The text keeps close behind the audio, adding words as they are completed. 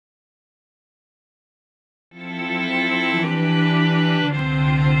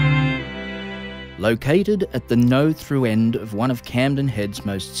Located at the no-through end of one of Camden Head's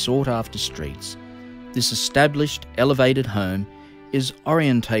most sought-after streets, this established elevated home is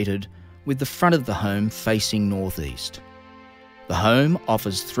orientated with the front of the home facing northeast. The home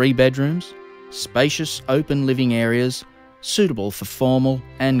offers 3 bedrooms, spacious open living areas suitable for formal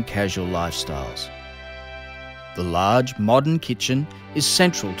and casual lifestyles. The large modern kitchen is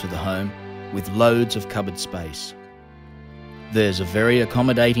central to the home with loads of cupboard space. There's a very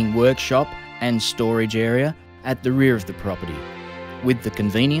accommodating workshop and storage area at the rear of the property, with the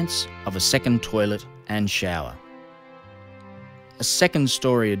convenience of a second toilet and shower. A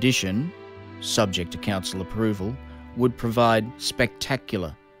second-storey addition, subject to council approval, would provide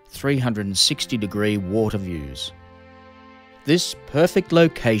spectacular 360-degree water views. This perfect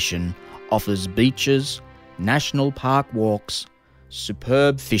location offers beaches, national park walks,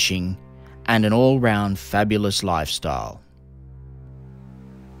 superb fishing, and an all-round fabulous lifestyle.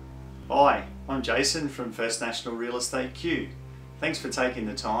 Hi, I'm Jason from First National Real Estate Q. Thanks for taking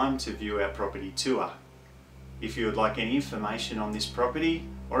the time to view our property tour. If you would like any information on this property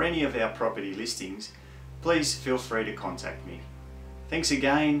or any of our property listings, please feel free to contact me. Thanks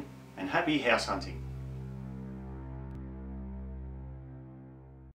again and happy house hunting.